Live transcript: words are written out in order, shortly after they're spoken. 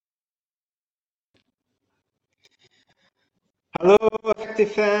Hello,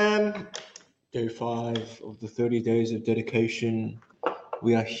 Effective Fam. Day 5 of the 30 days of dedication.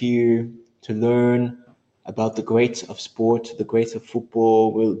 We are here to learn about the greats of sport, the greats of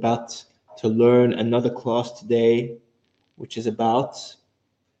football. We're about to learn another class today, which is about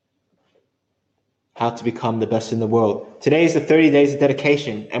how to become the best in the world. Today is the 30 days of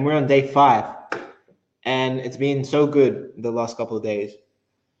dedication, and we're on day 5. And it's been so good the last couple of days.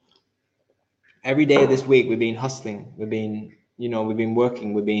 Every day of this week, we've been hustling. We've been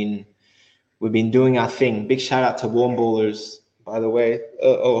working. We've been doing our thing. Big shout out to Warm Ballers, by the way.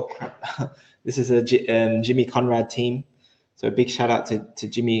 Oh, crap. This is a Jimmy Conrad team. So a big shout out to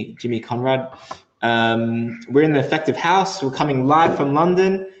Jimmy Conrad. We're in the Effective House. We're coming live from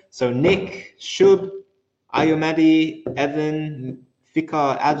London. So Nick, Shub, Ayomadi, Evan,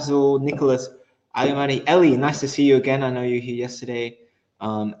 Fikar, Abzul, Nicholas, Ayomadi, Ellie, nice to see you again. I know you were here yesterday.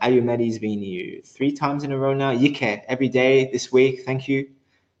 Ayomadi's been here 3 times in a row now. Yike, every day this week. Thank you.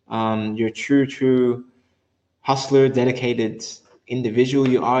 You're a true hustler, dedicated individual.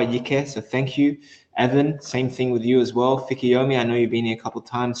 You are, Yike, so thank you. Evan, same thing with you as well. Fikiyomi, I know you've been here a couple of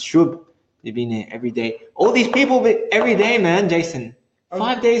times. Shub, you've been here every day. All these people every day, man, Jason.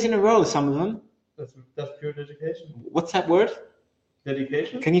 5 days in a row, some of them. That's pure dedication. What's that word?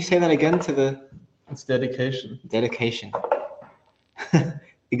 Dedication? Can you say that again to the... It's dedication. Dedication.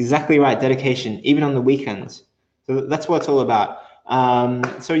 Exactly right, dedication, even on the weekends. So that's what it's all about.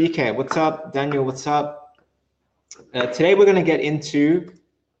 So Yike, what's up? Daniel, what's up? Today we're going to get into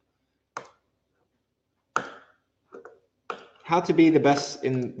how to be the best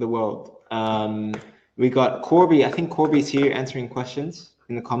in the world. We got Corby. I think Corby's here answering questions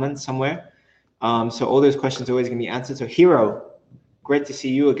in the comments somewhere. So all those questions are always going to be answered. So Hero, great to see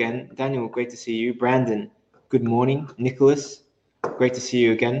you again. Daniel, great to see you. Brandon, good morning. Nicholas, great to see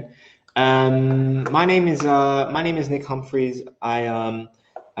you again. My name is Nick Humphreys. I am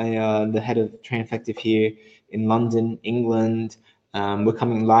the head of Train Effective here in London, England. We're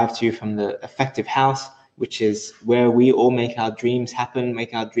coming live to you from the Effective House, which is where we all make our dreams happen,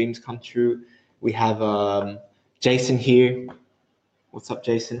 make our dreams come true. We have Jason here. What's up,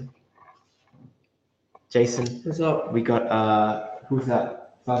 Jason? Jason. What's up? We got who's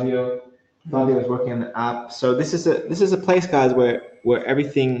that? Fabio. Fabio is working on the app. So this is a place, guys, where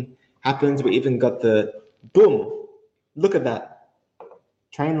everything happens. We even got the boom. Look at that.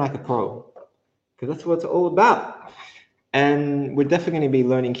 Train like a pro, because that's what it's all about. And we're definitely going to be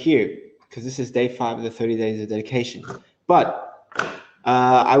learning here, because this is day 5 of the 30 days of dedication. But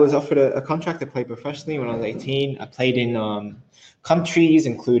I was offered a contract to play professionally when I was 18. I played in countries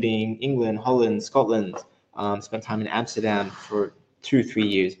including England, Holland, Scotland. Spent time in Amsterdam for 2-3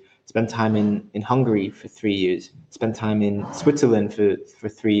 years. Spent time in Hungary for 3 years. Spent time in Switzerland for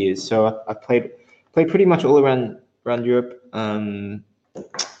 3 years. So I played pretty much all around Europe. And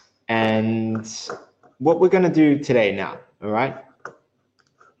what we're going to do today now, all right,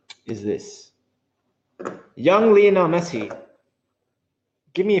 is this. Young Lionel Messi.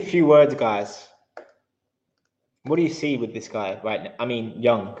 Give me a few words, guys. What do you see with this guy right now? I mean,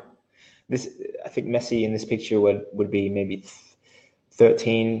 young. I think Messi in this picture would be maybe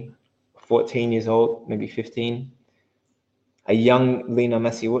 13, 14 years old, maybe 15. A young Lionel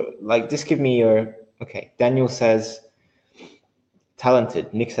Messi. Just give me your... Okay, Daniel says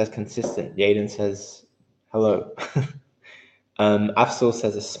talented. Nick says consistent. Yaden says hello. Afzal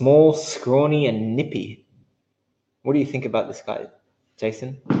says a small, scrawny, and nippy. What do you think about this guy,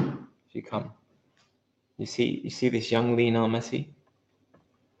 Jason? If you come, you see this young Lionel Messi.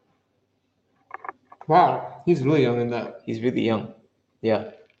 Wow, he's really young in that. He's really young.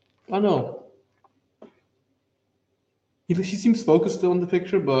 Yeah. I know. He seems focused still in the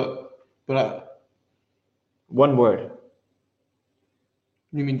picture, but One word.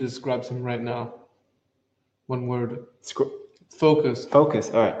 You mean describes him right now? One word. Focus. Focus.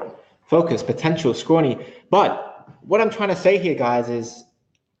 All right. Focus. Potential. Scrawny. But what I'm trying to say here, guys, is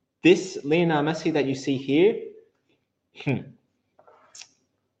this Lionel Messi that you see here.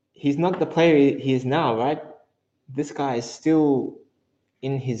 He's not the player he is now, right? This guy is still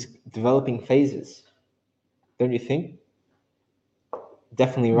in his developing phases. Don't you think?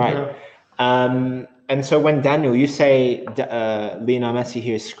 Definitely right. Yeah. And so when Daniel, you say Lionel Messi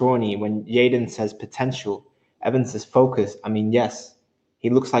here is scrawny, when Yaden says potential, Evan says focus. I mean, yes, he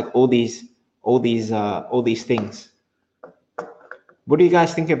looks like all these things. What do you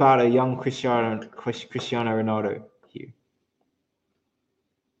guys think about a young Cristiano Ronaldo here?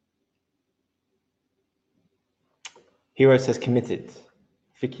 Hero says committed.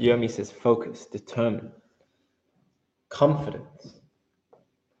 Fikiyomi says focus, determined, confidence,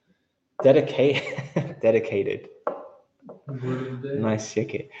 dedicated. Word of the day. Nice,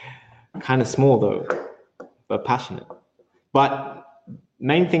 okay. Kind of small though, but passionate. But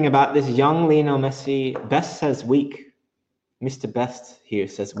main thing about this young Lionel Messi, Best says weak. Mr. Best here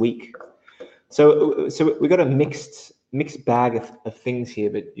says weak. So we got a mixed bag of things here.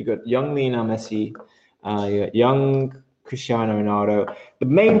 But you got young Lionel Messi, you got young Cristiano Ronaldo. The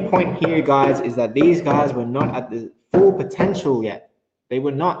main point here, guys, is that these guys were not at the full potential yet. They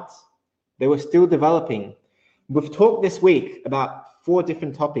were not. They were still developing. We've talked this week about 4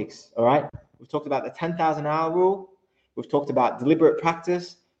 different topics. All right. We've talked about the 10,000 hour rule. We've talked about deliberate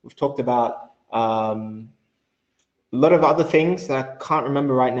practice. We've talked about a lot of other things that I can't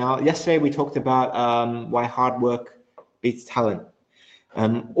remember right now. Yesterday, we talked about why hard work beats talent.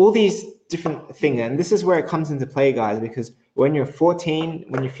 All these different things. And this is where it comes into play, guys, because when you're 14,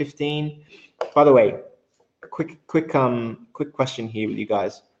 when you're 15, by the way, quick question here with you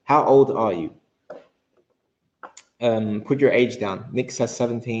guys. How old are you? Put your age down. Nick says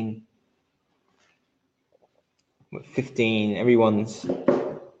 17. 15, everyone's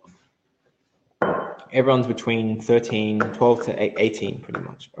between 12 to 18 pretty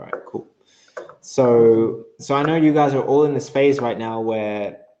much. All right, cool. So I know you guys are all in this phase right now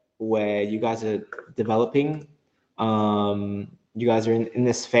where you guys are developing. You guys are in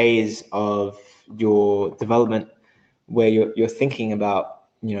this phase of your development where you're thinking about,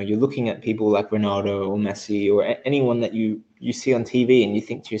 you're looking at people like Ronaldo or Messi or anyone that you see on TV, and you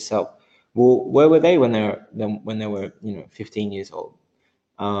think to yourself, well, where were they when they were 15 years old,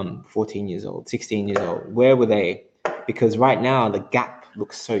 14 years old, 16 years old? Where were they? Because right now the gap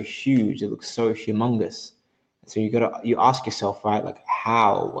looks so huge, it looks so humongous. So you ask yourself, right, like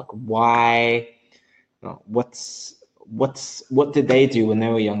how, like why, what did they do when they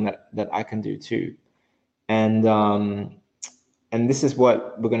were young that I can do too? And this is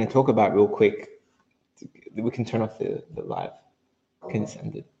what we're going to talk about real quick. We can turn off the live. Can it's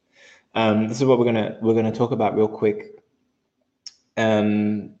ended. This is what we're gonna talk about real quick,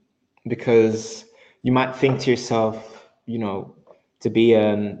 because you might think to yourself, to be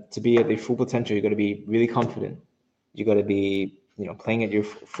at the full potential, you got to be really confident. You got to be, playing at your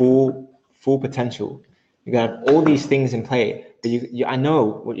full potential. You got to have all these things in play. But I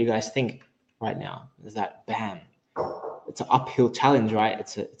know what you guys think right now is that, bam, it's an uphill challenge, right?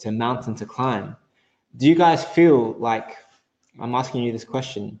 It's a mountain to climb. Do you guys feel like, I'm asking you this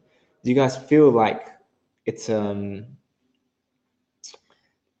question, do you guys feel like it's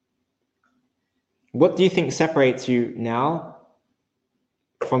what do you think separates you now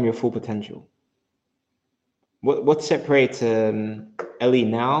from your full potential? What separates Ellie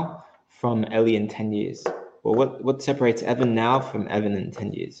now from Ellie in 10 years? Or what separates Evan now from Evan in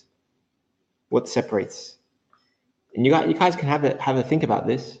 10 years? What separates? And you guys can have a think about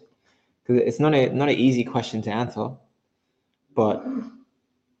this, because it's not an easy question to answer. But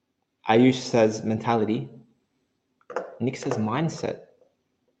Ayush says mentality. Nick says mindset,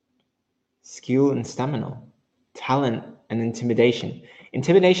 skill and stamina, talent and intimidation.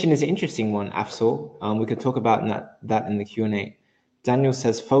 Intimidation is an interesting one, Afsal. We could talk about that in the Q&A. Daniel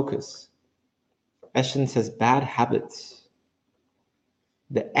says focus. Eshin says bad habits.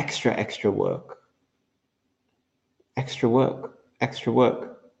 The extra work. Extra work.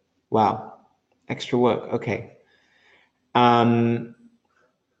 Wow. Extra work. Okay.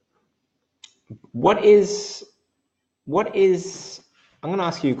 What is I'm going to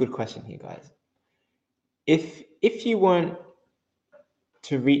ask you a good question here, guys. If you weren't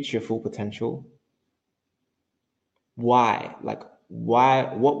to reach your full potential, why?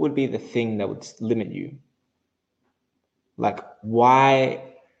 What would be the thing that would limit you? Like,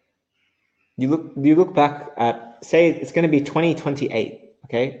 why? You look back at, say it's going to be 2028,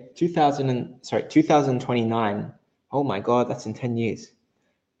 okay? 2029. Oh my God, that's in 10 years.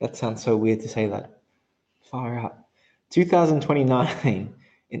 That sounds so weird to say that. Far out. 2029.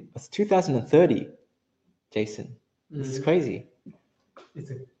 It's 2030, Jason. This is crazy.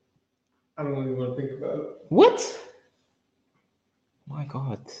 I don't even want to think about it. What? My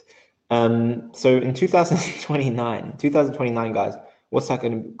God. So in 2029, guys, what's that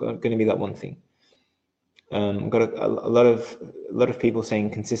going to be? That one thing. Got a lot of people saying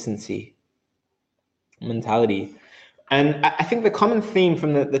consistency, mentality. And I think the common theme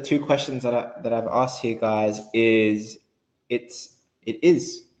from the 2 questions that I've asked here, guys, is it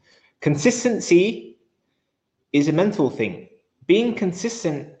is consistency is a mental thing. Being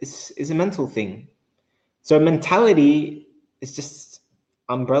consistent is a mental thing. So mentality is just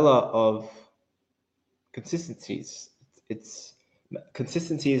umbrella of consistencies.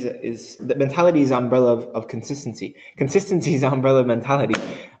 Consistency is the mentality is umbrella of consistency. Consistency is umbrella of mentality.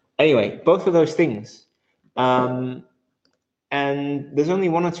 Anyway, both of those things. and there's only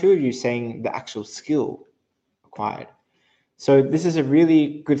one or two of you saying the actual skill acquired. So this is a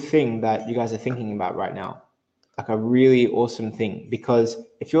really good thing that you guys are thinking about right now, like a really awesome thing, because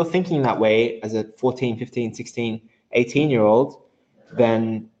if you're thinking that way as a 14, 15, 16, 18-year-old,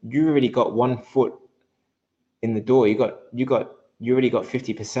 then you already got 1 foot in the door. You already got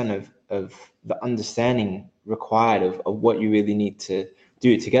 50% of the understanding required of what you really need to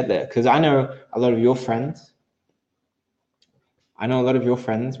do to get there. Because I know a lot of your friends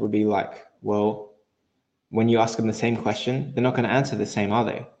would be like, well, when you ask them the same question, they're not going to answer the same, are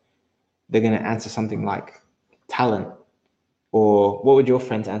they? They're going to answer something like talent. Or what would your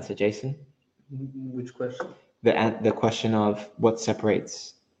friends answer, Jason? Which question? The question of what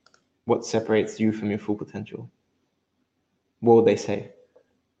separates you from your full potential. What would they say?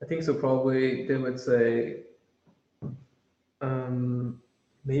 I think so. Probably they would say,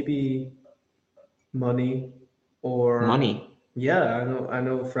 maybe money or Money. Yeah, I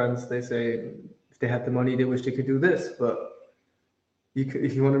know friends. They say if they had the money, they wish they could do this. But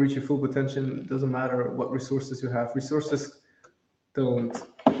if you want to reach your full potential, it doesn't matter what resources you have. Resources don't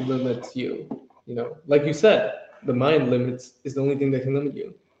limit you. You know, like you said, the mind limits is the only thing that can limit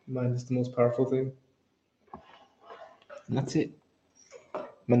you. Mind is the most powerful thing. And that's it.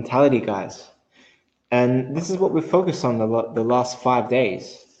 Mentality, guys. And this is what we've focused on the last 5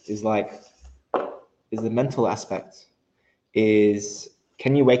 days, is the mental aspect. Is,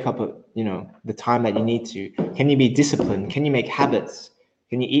 can you wake up at, the time that you need to? Can you be disciplined? Can you make habits?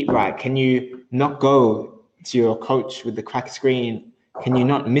 Can you eat right? Can you not go to your coach with the cracked screen? Can you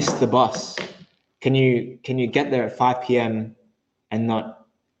not miss the bus? Can you get there at 5 p.m. and not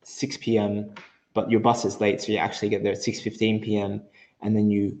 6 p.m., but your bus is late, so you actually get there at 6:15 p.m. and then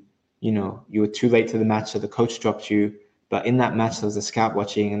you were too late to the match, so the coach dropped you. But in that match, there was a scout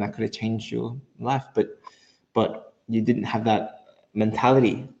watching, and that could have changed your life. But you didn't have that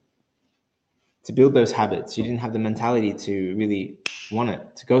mentality to build those habits. You didn't have the mentality to really want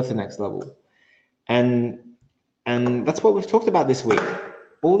it, to go to the next level. And that's what we've talked about this week.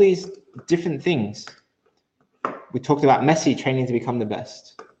 All these different things. We talked about Messi training to become the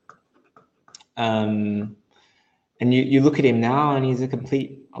best. And you look at him now, and he's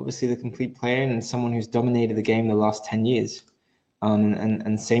obviously the complete player, and someone who's dominated the game the last 10 years.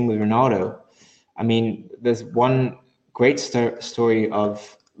 And same with Ronaldo. I mean, there's one great story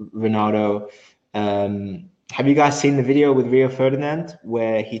of Ronaldo. Have you guys seen the video with Rio Ferdinand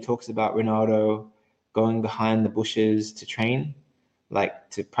where he talks about Ronaldo going behind the bushes to train, like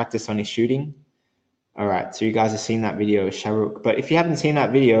to practice on his shooting? All right, so you guys have seen that video, Shahrukh. But if you haven't seen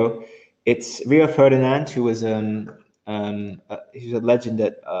that video, it's Rio Ferdinand, who was he's a legend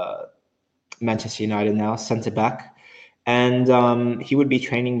at Manchester United now, centre back, and he would be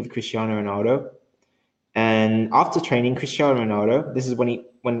training with Cristiano Ronaldo. And after training, Cristiano Ronaldo, this is when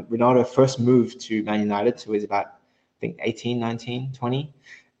Ronaldo first moved to Man United, so he was about, I think, 18, 19, 20.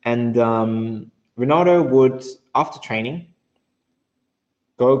 And Ronaldo would, after training,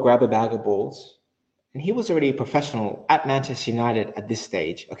 go grab a bag of balls. And he was already a professional at Manchester United at this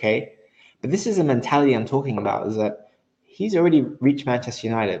stage, okay? But this is a mentality I'm talking about, is that he's already reached Manchester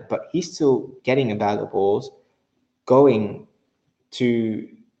United, but he's still getting a bag of balls, going to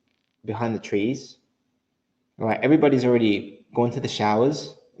behind the trees. Right, everybody's already gone to the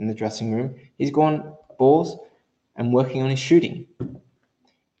showers in the dressing room. He's gone balls and working on his shooting.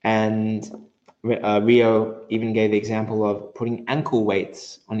 And Rio even gave the example of putting ankle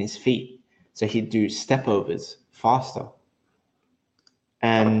weights on his feet, so he'd do step overs faster.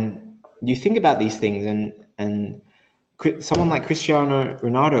 And you think about these things, and someone like Cristiano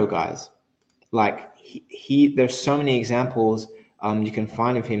Ronaldo, guys, like there's so many examples you can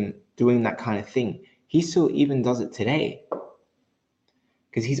find of him doing that kind of thing. He still even does it today,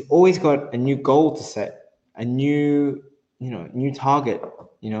 because he's always got a new goal to set, a new target.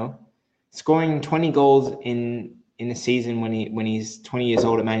 Scoring 20 goals in a season when he's 20 years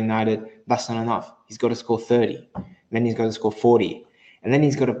old at Man United, that's not enough. He's got to score 30, and then he's got to score 40, and then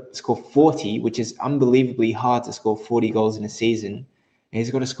he's got to score 40, which is unbelievably hard to score 40 goals in a season. And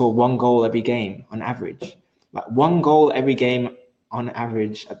he's got to score 1 goal every game on average, like 1 goal every game on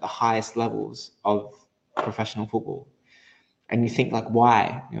average at the highest levels of professional football. And you think, like,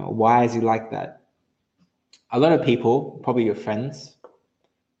 why? Why is he like that? A lot of people, probably your friends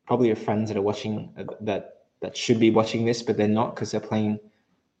that are watching, that should be watching this, but they're not, because they're playing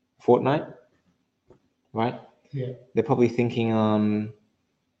Fortnite, right? Yeah. They're probably thinking,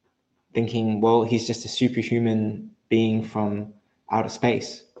 well, he's just a superhuman being from outer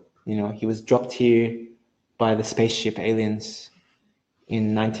space. He was dropped here by the spaceship aliens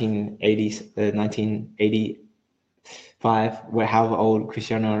in 1980, where however old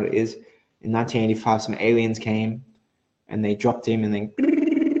Cristiano Ronaldo is. In 1985, some aliens came and they dropped him, and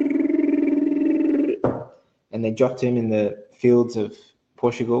they dropped him in the fields of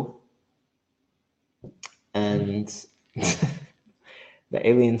Portugal. And the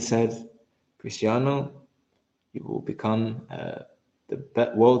alien said, Cristiano, you will become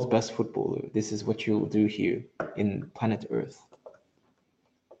the world's best footballer. This is what you will do here in planet Earth.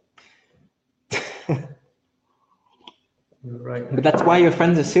 Right. But that's why your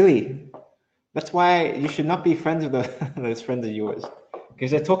friends are silly. That's why you should not be friends with those friends of yours,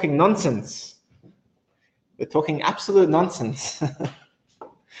 because they're talking nonsense. They're talking absolute nonsense.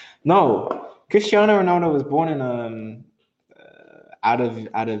 No, Cristiano Ronaldo was born in out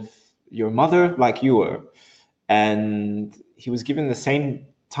of your mother like you were, and he was given the same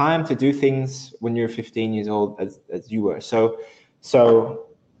time to do things when you're 15 years old as you were. So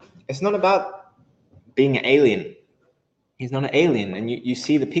it's not about being an alien. He's not an alien, and you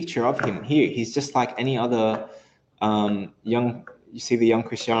see the picture of him here. He's just like any other young. You see the young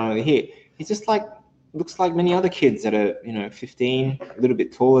Cristiano here. He's just like looks like many other kids that are 15, a little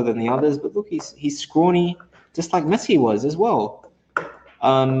bit taller than the others. But look, he's scrawny, just like Messi was as well.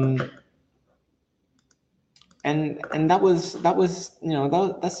 And that was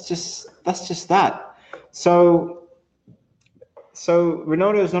that's just that. So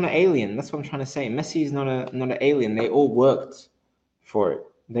Ronaldo is not an alien. That's what I'm trying to say. Messi is not an alien. They all worked for it.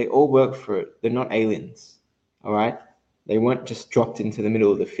 They all worked for it. They're not aliens. All right. They weren't just dropped into the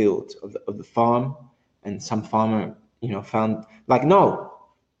middle of the field of the farm, and some farmer found no.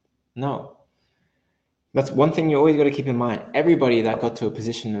 That's one thing you always got to keep in mind. Everybody that got to a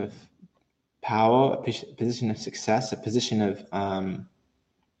position of power, a position of success, a position of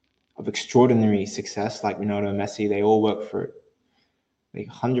extraordinary success, like Ronaldo and Messi, they all work for it. They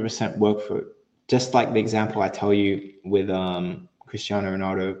 100% work for it. Just like the example I tell you with Cristiano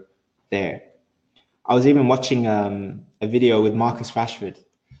Ronaldo there. I was even watching a video with Marcus Rashford,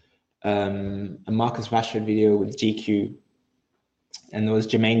 a Marcus Rashford video with GQ, and there was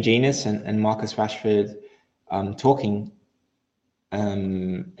Jermaine Genius and Marcus Rashford talking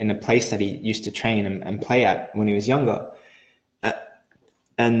in a place that he used to train and play at when he was younger.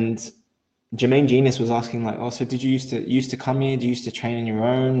 And Jermaine Genius was asking so did you used to come here? Did you used to train on your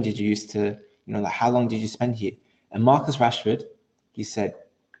own? Did you used to, how long did you spend here? And Marcus Rashford, he said,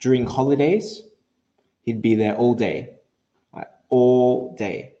 during holidays, he'd be there all day, all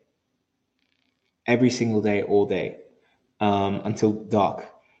day, every single day, all day, until dark.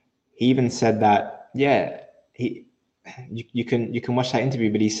 He even said that, you can watch that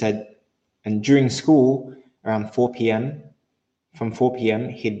interview, but he said, and during school, around 4 p.m., from 4 p.m.,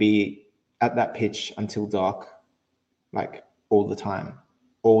 he'd be at that pitch until dark, all the time.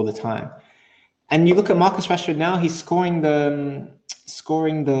 And you look at Marcus Rashford now, he's scoring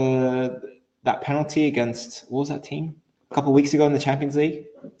that penalty against, what was that team? A couple of weeks ago in the Champions League?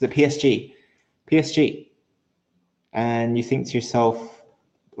 The PSG. And you think to yourself,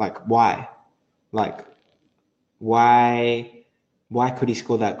 why? Why could he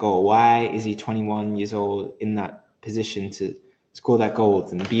score that goal? Why is he 21 years old in that position to score that goal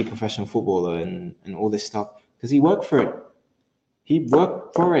and be a professional footballer and all this stuff? Because he worked for it.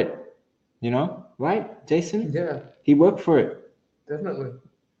 Right, Jason? Yeah. He worked for it. Definitely.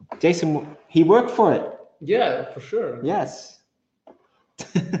 Jason, he worked for it. Yeah, for sure. Yes.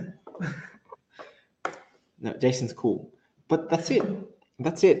 No, Jason's cool. But that's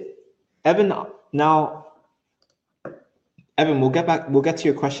it. Evan, we'll get to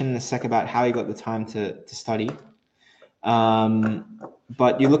your question in a sec about how he got the time to study.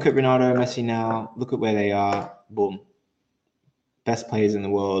 But you look at Ronaldo and Messi now, look at where they are, boom. Best players in the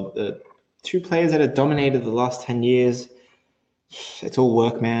world. The two players that have dominated the last 10 years, it's all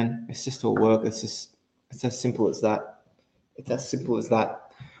work, man. It's just all work. It's as simple as that.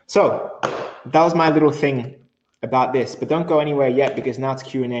 So that was my little thing about this, but don't go anywhere yet, because now it's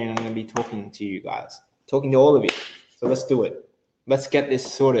Q&A and I'm going to be talking to you guys, talking to all of you. So let's do it. Let's get this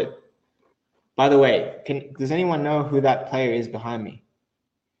sorted. By the way, does anyone know who that player is behind me?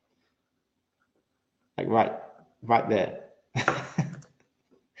 Right there.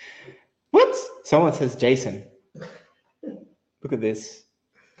 What? Someone says Jason. Look at this.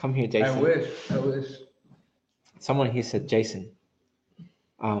 Come here, Jason. I wish. Someone here said Jason.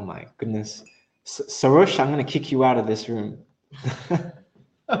 Oh my goodness. Sarosh, I'm going to kick you out of this room.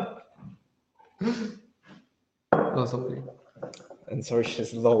 Oh, something. And Sarosh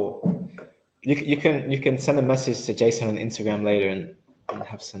is low. You can send a message to Jason on Instagram later and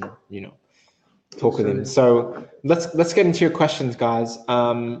have some, talk with him. So let's get into your questions, guys.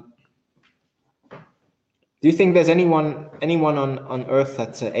 Do you think there's anyone on Earth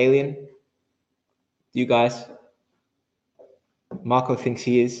that's an alien? Do you guys? Marco thinks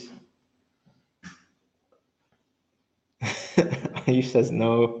he is. Ayush says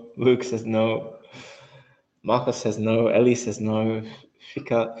no. Luke says no. Marco says no. Ellie says no.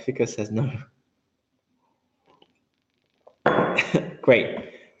 Fika says no.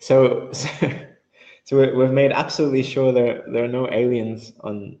 Great. So we've made absolutely sure there are no aliens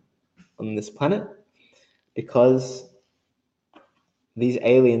on this planet, because these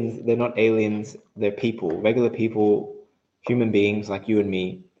aliens, they're not aliens, they're people, regular people, human beings like you and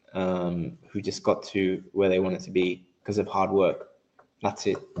me, who just got to where they wanted to be because of hard work. That's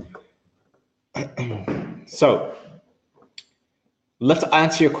it. So let's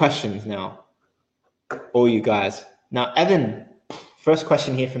answer your questions now, all you guys. Now, Evan, first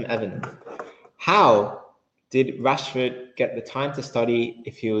question here from Evan. How did Rashford get the time to study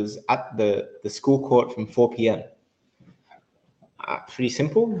if he was at the school court from 4 p.m.? Pretty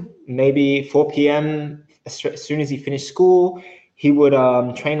simple. Maybe 4 p.m. as soon as he finished school, he would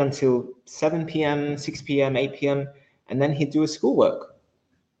train until 7 p.m., 6 p.m., 8 p.m., and then he'd do his schoolwork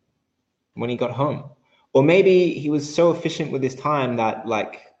when he got home. Or maybe he was so efficient with his time that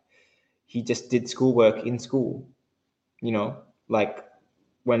like he just did schoolwork in school, you know, like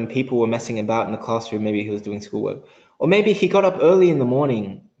when people were messing about in the classroom, maybe he was doing schoolwork. Or maybe he got up early in the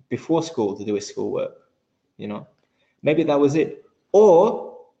morning before school to do his schoolwork, you know, maybe that was it.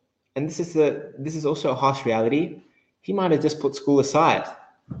 Or, and this is also a harsh reality, he might have just put school aside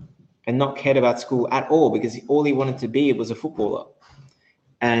and not cared about school at all, because all he wanted to be was a footballer.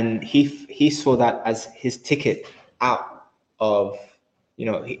 And he saw that as his ticket out of, you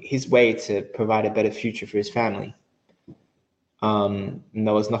know, his way to provide a better future for his family. And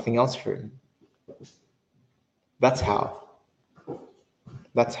there was nothing else for him. That's how.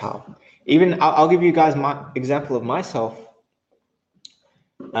 Even I'll give you guys my example of myself.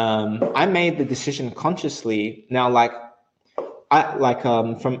 I made the decision consciously. Now,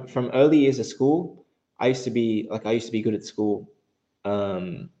 from early years of school, I used to be good at school.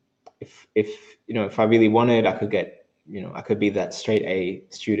 If I really wanted, I could be that straight A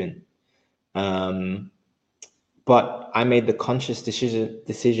student. But I made the conscious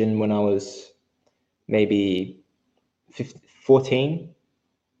decision when I was maybe 13,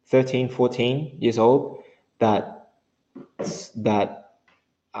 14 years old, that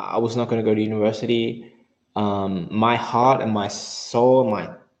I was not going to go to university. My heart and my soul,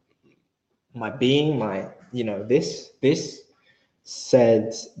 my being, this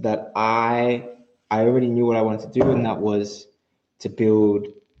said that I already knew what I wanted to do, and that was to build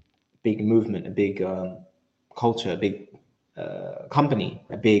a big movement, a big culture, a big company,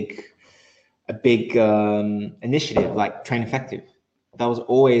 a big initiative like Train Effective. That was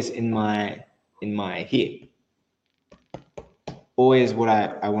always in my here. Always what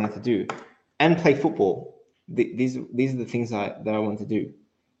I wanted to do, and play football. These are the things that I want to do.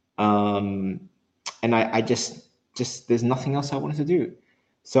 And I just there's nothing else I wanted to do.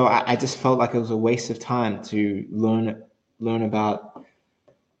 So I just felt like it was a waste of time to learn about,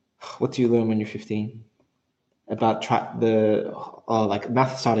 what do you learn when you're 15? About like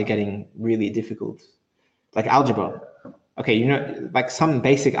math started getting really difficult, like algebra. Okay, like some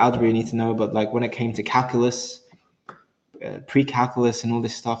basic algebra you need to know, but like when it came to calculus, pre-calculus and all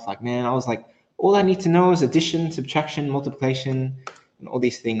this stuff, like, man, I was like, all I need to know is addition, subtraction, multiplication, and all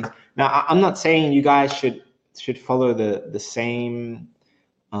these things. Now, I'm not saying you guys should follow the same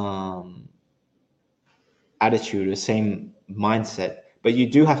attitude or same mindset, but you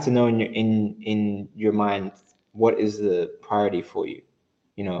do have to know in your mind what is the priority for you,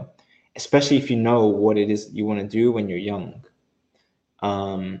 especially if you know what it is you want to do when you're young.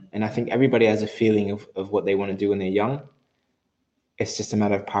 And I think everybody has a feeling of what they want to do when they're young. It's just a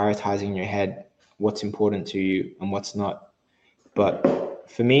matter of prioritizing in your head what's important to you and what's not. But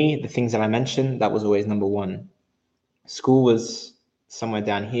for me, the things that I mentioned, that was always number one. School was somewhere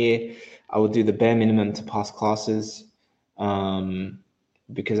down here. I would do the bare minimum to pass classes,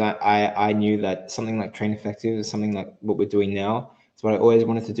 because I knew that something like Train Effective is something like what we're doing now. It's what I always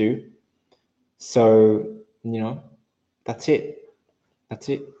wanted to do. So, that's it. That's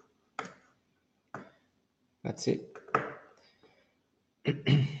it.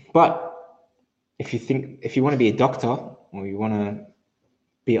 But if you want to be a doctor or you want to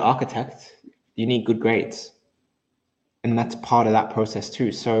be an architect, you need good grades. And that's part of that process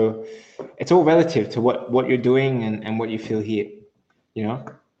too. So it's all relative to what you're doing and what you feel here,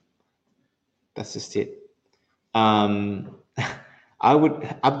 That's just it. Abdul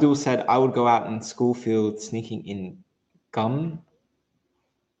said I would go out in school field sneaking in gum.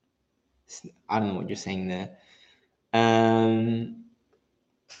 I don't know what you're saying there.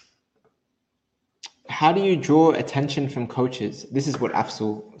 How do you draw attention from coaches? This is what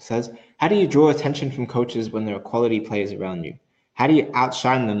Afsul says. How do you draw attention from coaches when there are quality players around you? How do you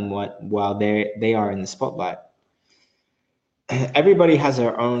outshine them while they are in the spotlight? Everybody has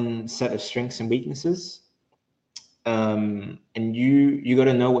their own set of strengths and weaknesses. And you got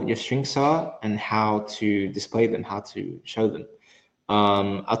to know what your strengths are and how to display them, how to show them.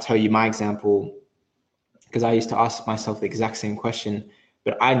 I'll tell you my example, because I used to ask myself the exact same question,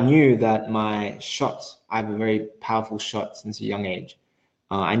 but I knew that I have a very powerful shot since a young age.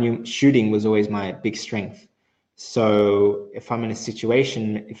 I knew shooting was always my big strength. So if I'm in a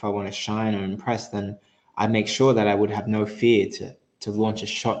situation, if I want to shine or impress, then I make sure that I would have no fear to launch a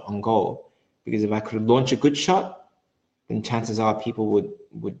shot on goal. Because if I could launch a good shot, then chances are people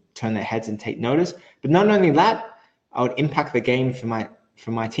would turn their heads and take notice. But not only that, I would impact the game for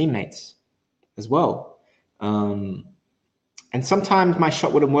my teammates as well. And sometimes my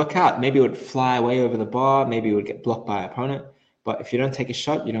shot wouldn't work out. Maybe it would fly away over the bar. Maybe it would get blocked by an opponent. But if you don't take a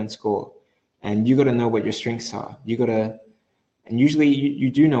shot, you don't score. And you got to know what your strengths are. And usually you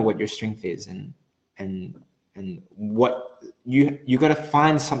do know what your strength is, and what you got to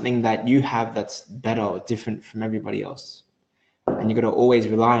find something that you have that's better or different from everybody else. And you got to always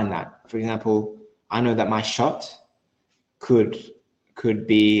rely on that. For example, I know that my shot could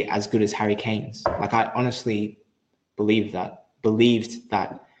be as good as Harry Kane's. Like, I honestly believed that, Wayne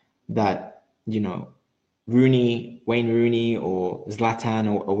Rooney or Zlatan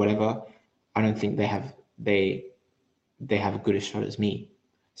or whatever, I don't think they have a good a shot as me.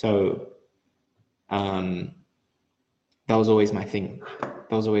 So that was always my thing.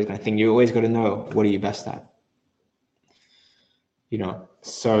 You always got to know what are you best at.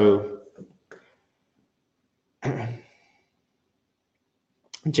 So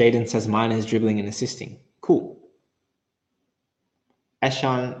Jaden says mine is dribbling and assisting. Cool.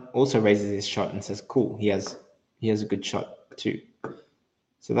 Eshan also raises his shot and says, cool, he has a good shot too.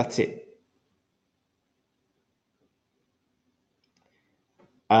 So that's it.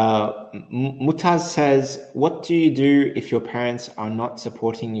 Mutaz says, what do you do if your parents are not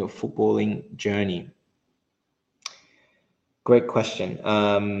supporting your footballing journey? Great question.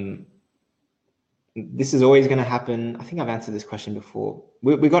 This is always going to happen. I think I've answered this question before.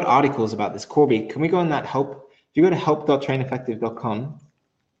 We got articles about this. Corby, can we go on that help? If you go to help.traineffective.com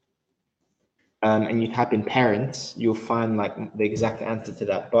and you type in parents, you'll find like the exact answer to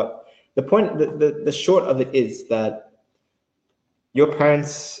that. But the point, the short of it is that your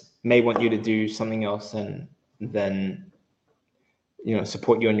parents may want you to do something else and then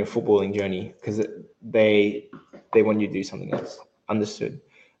support you on your footballing journey because they want you to do something else. Understood.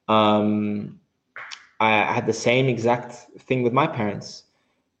 I had the same exact thing with my parents.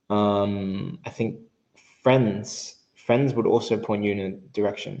 I think friends would also point you in a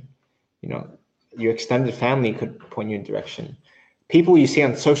direction. Your extended family could point you in a direction. People you see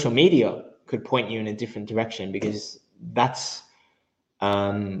on social media could point you in a different direction because that's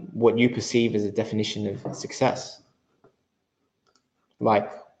what you perceive as a definition of success. But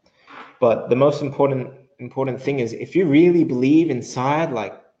the most important thing is if you really believe inside,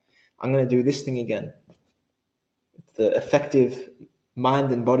 like, I'm going to do this thing again, the effective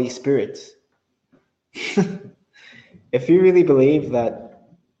mind and body spirit. If you really believe that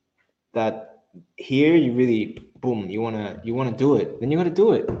here you really boom, you wanna do it, then you got to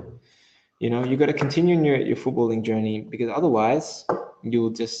do it. You got to continue in your footballing journey because otherwise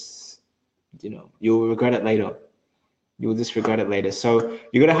you'll just you'll regret it later. You'll just regret it later. So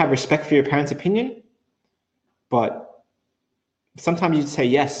you got to have respect for your parents' opinion, but sometimes you say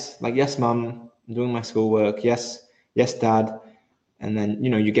yes, like, yes, mom, I'm doing my schoolwork. Yes, dad. And then,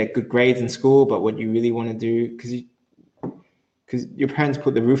 you get good grades in school, but what you really want to do, because your parents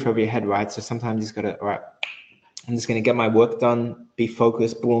put the roof over your head, right? So sometimes you just got to, all right, I'm just going to get my work done, be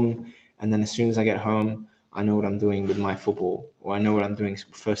focused, boom. And then as soon as I get home, I know what I'm doing with my football, or I know what I'm doing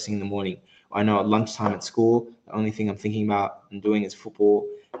first thing in the morning. Or I know at lunchtime at school, the only thing I'm thinking about and doing is football.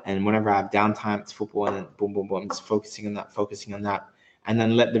 And whenever I have downtime, it's football. And then boom, boom, boom, I'm just focusing on that. And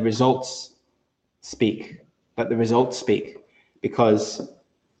then let the results speak. Because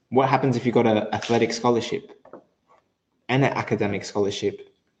what happens if you got an athletic scholarship and an academic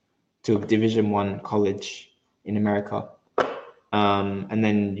scholarship to a Division I college in America, and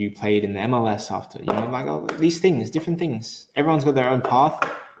then you played in the MLS after, these things, different things. Everyone's got their own path,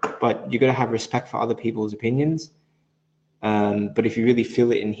 but you got to have respect for other people's opinions. But if you really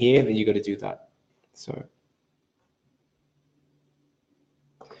feel it in here, then you got to do that. So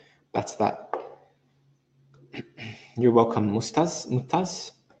that's that. You're welcome,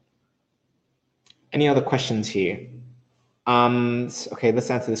 Mutaz. Any other questions here? Okay, let's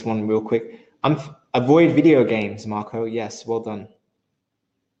answer this one real quick. Avoid video games, Marco. Yes, well done.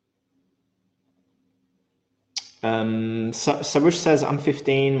 Sarush says, I'm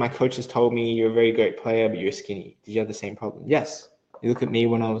 15. My coach has told me you're a very great player, but you're skinny. Did you have the same problem? Yes. You look at me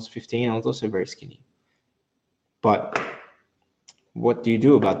when I was 15, I was also very skinny. But what do you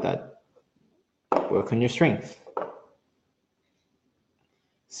do about that? Work on your strength.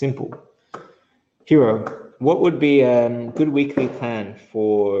 Simple. Hero, what would be a good weekly plan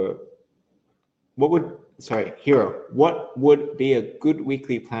for, Hero, what would be a good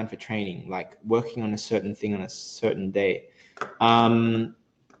weekly plan for training, like working on a certain thing on a certain day?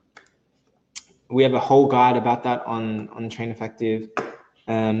 We have a whole guide about that on Train Effective.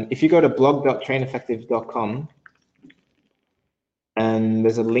 If you go to blog.traineffective.com, and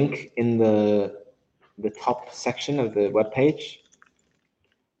there's a link in the top section of the webpage,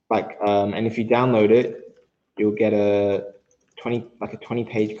 and if you download it, you'll get a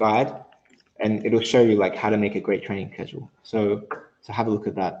 20-page guide, and it'll show you like how to make a great training schedule. So have a look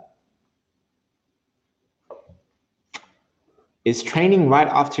at that. Is training right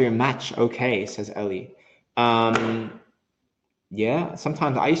after a match okay? Says Ellie. Yeah,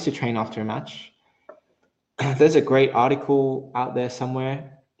 sometimes I used to train after a match. There's a great article out there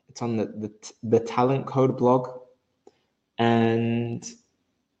somewhere. It's on the Talent Code blog, and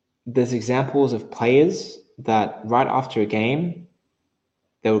there's examples of players that right after a game,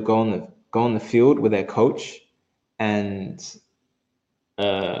 they would go on the field with their coach and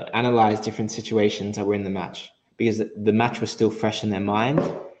analyze different situations that were in the match, because the match was still fresh in their mind,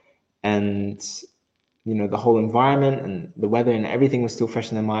 and the whole environment and the weather and everything was still fresh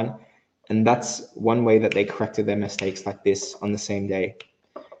in their mind. And that's one way that they corrected their mistakes like this on the same day.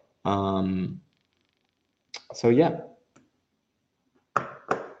 So yeah,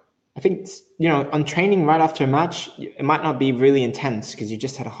 I think, on training right after a match, it might not be really intense because you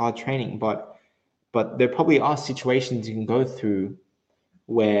just had a hard training, but there probably are situations you can go through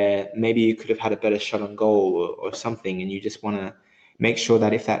where maybe you could have had a better shot on goal or something, and you just want to make sure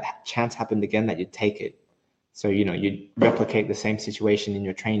that if that chance happened again, that you'd take it. So, you'd replicate the same situation in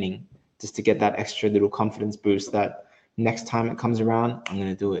your training just to get that extra little confidence boost that next time it comes around, I'm going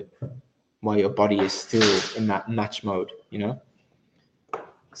to do it, while your body is still in that match mode,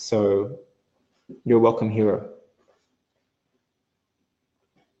 So you're welcome, Hero.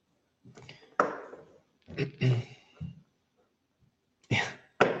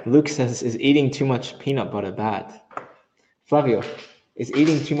 Luke says, is eating too much peanut butter bad? Flavio, is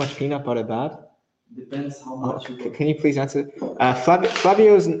eating too much peanut butter bad? Depends how much. Can you please answer?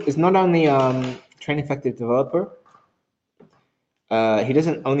 Flavio is not only Train Effective developer. He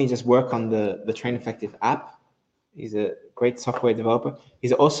doesn't only just work on the Train Effective app. He's a great software developer.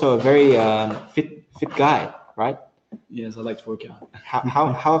 He's also a very fit guy, right? Yes, I like to work out.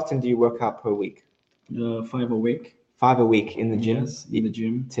 How often do you work out per week? 5 a week. 5 a week in the gym? Yes, in the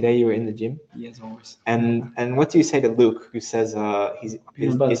gym. Today you were in the gym? Yes, always. And what do you say to Luke, who says is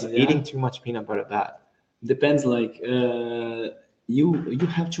eating too much peanut butter bad? Depends, like you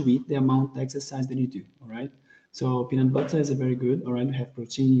have to eat the amount of exercise that you do, all right? So peanut butter is very good, all right? You have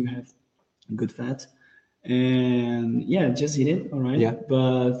protein, you have good fat, and yeah, just eat it, all right? Yeah.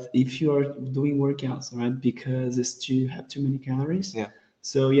 But if you are doing workouts, all right, because you have too many calories, yeah.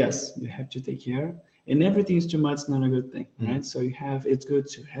 So yes, you have to take care. And everything is too much is not a good thing, right? So it's good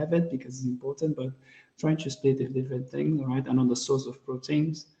to have it because it's important, but trying to split the different things, all right? Another source of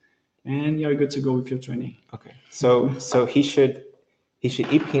proteins, and you're good to go with your training. Okay. So he should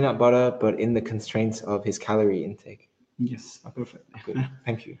eat peanut butter, but in the constraints of his calorie intake. Yes, perfect. Good.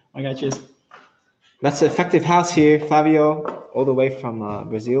 Thank you. I got you. That's the Effective House here, Flavio, all the way from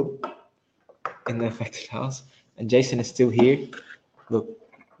Brazil, in the Effective House, and Jason is still here. Look.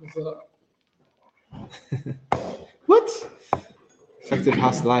 What? Effective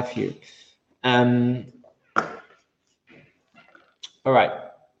House live here. All right.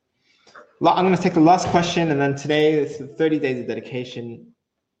 I'm going to take the last question, and then today it's 30 days of dedication.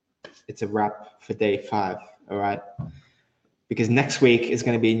 It's a wrap for day 5. All right. Because next week is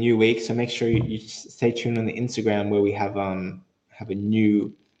going to be a new week, so make sure you stay tuned on the Instagram where we have a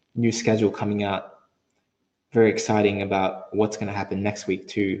new schedule coming out. Very exciting about what's going to happen next week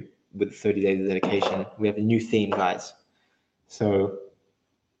too, with 30 days of dedication. We have a new theme, guys. So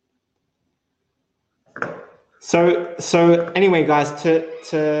anyway, guys,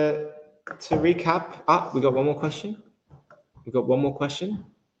 to recap, we got one more question.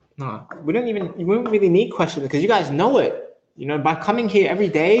 No, we don't really need questions because you guys know it. By coming here every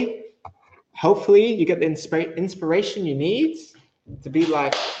day, hopefully you get the inspiration you need to be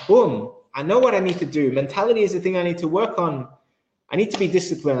like, boom, I know what I need to do. Mentality is the thing I need to work on. I need to be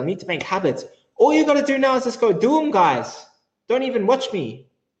disciplined. I need to make habits. All you got to do now is just go do them, guys. Don't even watch me.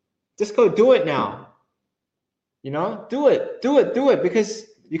 Just go do it now. You know, do it, because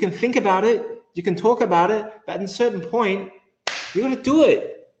you can think about it, you can talk about it, but at a certain point, you got to do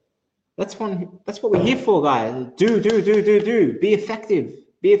it. That's what we're here for, guys. Do. Be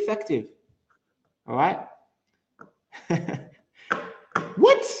effective. All right?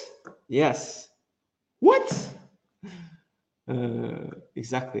 What? Yes. What?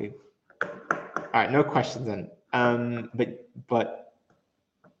 Exactly. All right, no questions then. But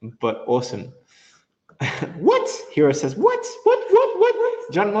awesome. What? Hero says, what?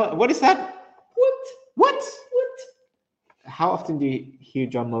 John, what is that? What? How often do you hear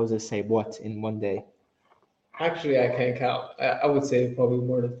John Moses say what in one day? Actually, I can't count. I would say probably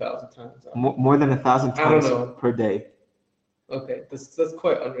more than 1,000 times. More than 1,000 I don't times know. per day. Okay, that's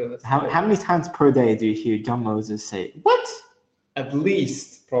quite unrealistic. How many times per day do you hear John Moses say what? At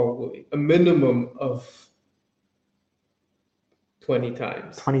least probably a minimum of 20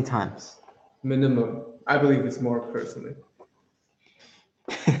 times. 20 times. Minimum. I believe it's more personally.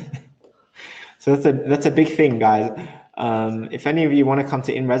 So that's a big thing, guys. If any of you want to come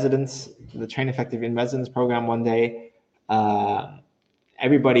to In Residence, the Train Effective In Residence program one day,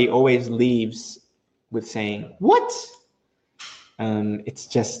 everybody always leaves with saying, what? It's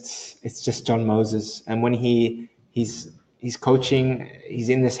just John Moses. And when he's coaching, he's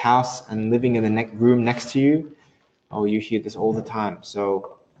in this house and living in the room next to you, oh, you hear this all the time.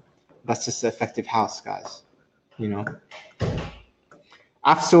 So that's just the effective house, guys. You know.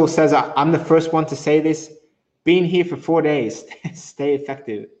 Afsul says, I'm the first one to say this. Being here for 4 days, stay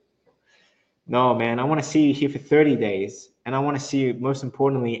effective. No, man, I want to see you here for 30 days. And I want to see you, most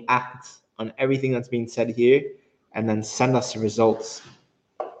importantly, act on everything that's being said here and then send us the results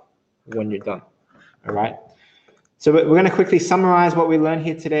when you're done. All right? So we're going to quickly summarize what we learned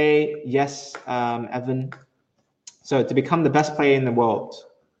here today. Yes, Evan. So to become the best player in the world,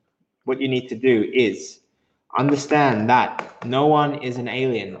 what you need to do is understand that no one is an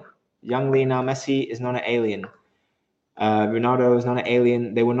alien. Young Lionel Messi is not an alien. Ronaldo is not an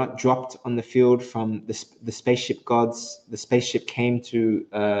alien. They were not dropped on the field from the spaceship gods. The spaceship came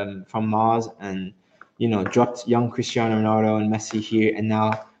from Mars and, dropped young Cristiano Ronaldo and Messi here, and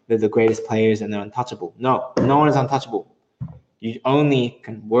now they're the greatest players and they're untouchable. No one is untouchable. You only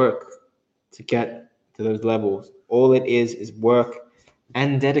can work to get to those levels. All it is work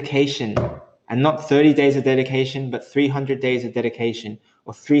and dedication, and not 30 days of dedication, but 300 days of dedication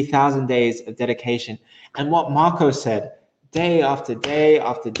or 3,000 days of dedication. And what Marco said, day after day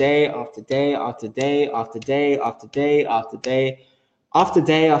after day after day after day after day after day after day after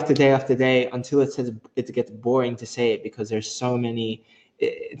day after day after day until it gets boring to say it, because there's so many.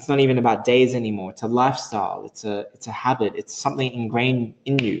 It's not even about days anymore. It's a lifestyle. It's a habit. It's something ingrained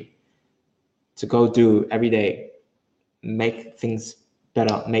in you to go do every day. Make things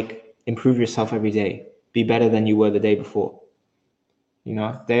better. Improve yourself every day. Be better than you were the day before.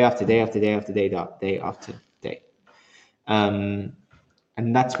 Day after day after day after day after day. And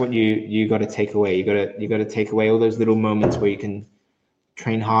that's what you got to take away. You got to take away all those little moments where you can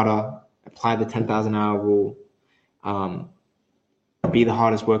train harder, apply the 10,000 hour rule, be the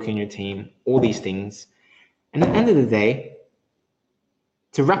hardest worker in your team, all these things. And at the end of the day,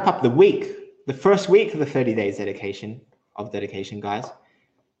 to wrap up the week, the first week of the 30 days dedication, guys,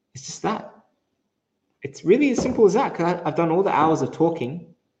 it's just that. It's really as simple as that, because I've done all the hours of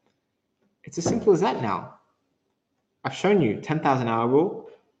talking. It's as simple as that now. I've shown you 10,000 hour rule.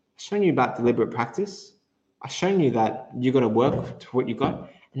 I've shown you about deliberate practice. I've shown you that you got to work to what you got.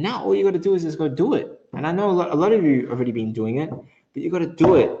 And now all you got to do is just go do it. And I know a lot of you already been doing it, but you got to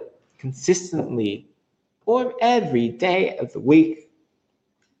do it consistently or every day of the week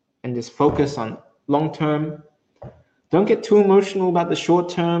and just focus on long term. Don't get too emotional about the short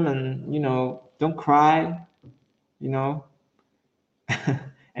term, and, don't cry, and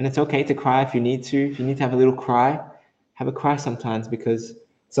it's okay to cry if you need to. If you need to have a little cry, have a cry sometimes, because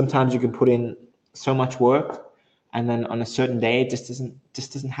sometimes you can put in so much work and then on a certain day it just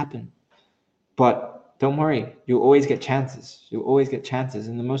doesn't happen. But don't worry, you'll always get chances.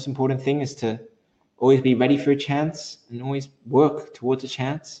 And the most important thing is to always be ready for a chance and always work towards a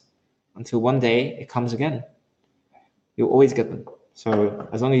chance until one day it comes again. You'll always get them. So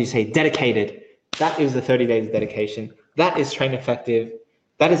as long as you say dedicated, that is the 30 days of dedication. That is Train Effective.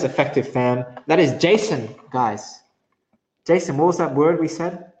 That is Effective Fam. That is Jason, guys. Jason, what was that word we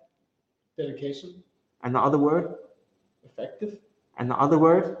said? Dedication. And the other word? Effective. And the other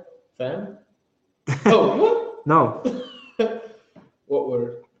word? Fam. Oh, what? No. What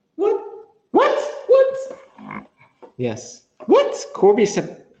word? What? Yes. What? Corby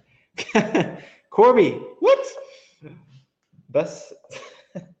said. Corby. What? Best.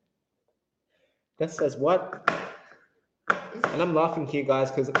 That says what? And I'm laughing here, guys,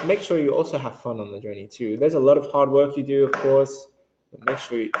 because make sure you also have fun on the journey too. There's a lot of hard work you do, of course, but make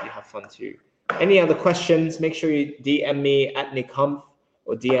sure you have fun too. Any other questions? Make sure you DM me at Nick Humph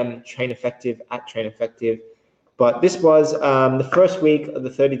or DM Train Effective at Train Effective. But this was the first week of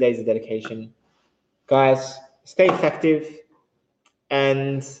the 30 days of dedication. Guys, stay effective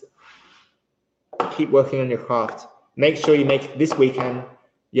and keep working on your craft. Make sure you make this weekend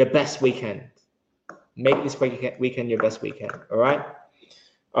your best weekend. Make this weekend your best weekend. All right?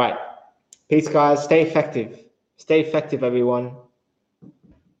 All right. Peace, guys. Stay effective. Stay effective, everyone.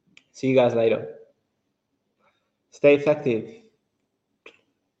 See you guys later. Stay effective.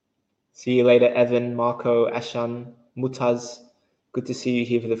 See you later, Evan, Marco, Ashan, Mutaz. Good to see you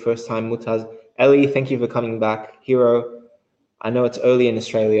here for the first time, Mutaz. Ellie, thank you for coming back. Hero, I know it's early in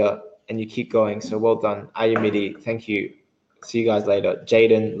Australia and you keep going, so well done. Ayumidi, thank you. See you guys later.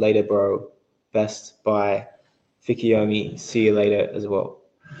 Jaden, later, bro. Best. Bye. Fikiomi, see you later as well.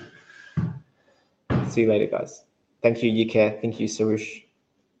 See you later, guys. Thank you, Yike. Thank you, Sarush.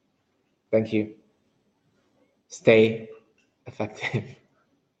 Thank you. Stay effective.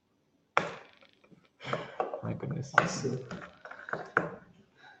 My goodness.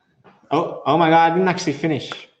 Oh my God, I didn't actually finish.